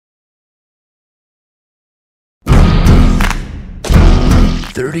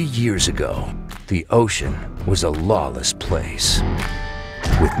30 years ago, the ocean was a lawless place.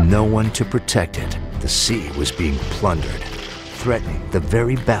 With no one to protect it, the sea was being plundered, threatening the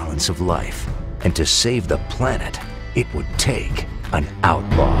very balance of life. And to save the planet, it would take an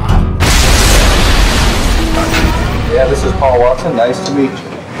outlaw. Yeah, this is Paul Watson. Nice to meet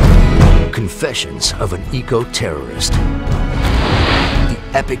you. Confessions of an eco-terrorist. The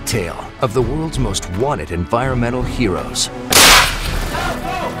epic tale of the world's most wanted environmental heroes.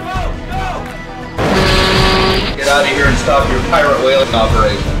 Get out of here and stop your pirate whaling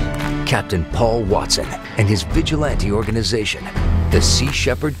operation. Captain Paul Watson and his vigilante organization, the Sea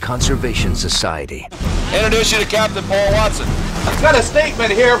Shepherd Conservation Society. Introduce you to Captain Paul Watson. I've got a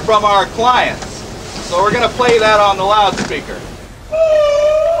statement here from our clients, so we're going to play that on the loudspeaker.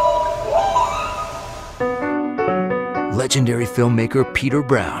 Legendary filmmaker Peter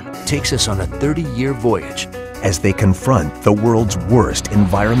Brown takes us on a 30-year voyage as they confront the world's worst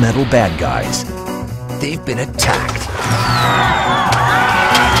environmental bad guys. They've been attacked,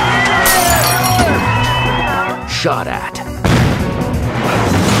 shot at,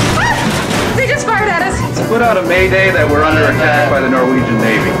 They just fired at us! Put out a mayday that we're under attack by the Norwegian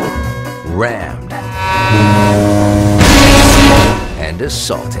Navy. rammed, and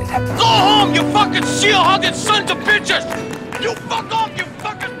assaulted. Go home, you fucking seal-hugging sons of bitches! You fuck off, you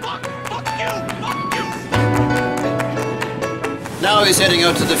fucking fuck! Fuck you! Fuck you! Now he's heading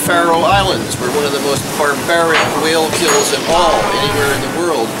out to the Faroe Islands, where one of the most barbaric whale kills of all anywhere in the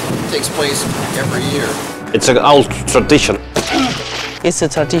world takes place every year. It's an old tradition. It's a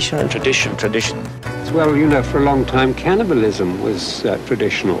tradition. Tradition. Well, you know, for a long time, cannibalism was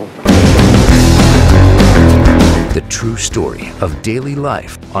traditional. The true story of daily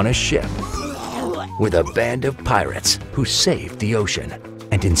life on a ship with a band of pirates who saved the ocean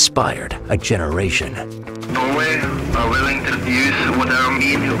and inspired a generation. Norway are willing to use whatever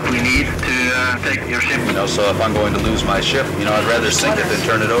means we need to take your ship. You know, so if I'm going to lose my ship, you know, I'd rather sink it than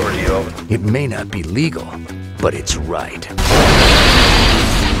turn it over to you. It may not be legal, but it's right.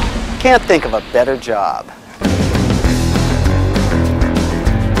 Can't think of a better job.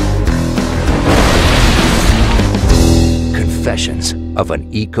 Confessions of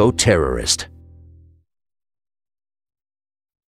an eco-terrorist.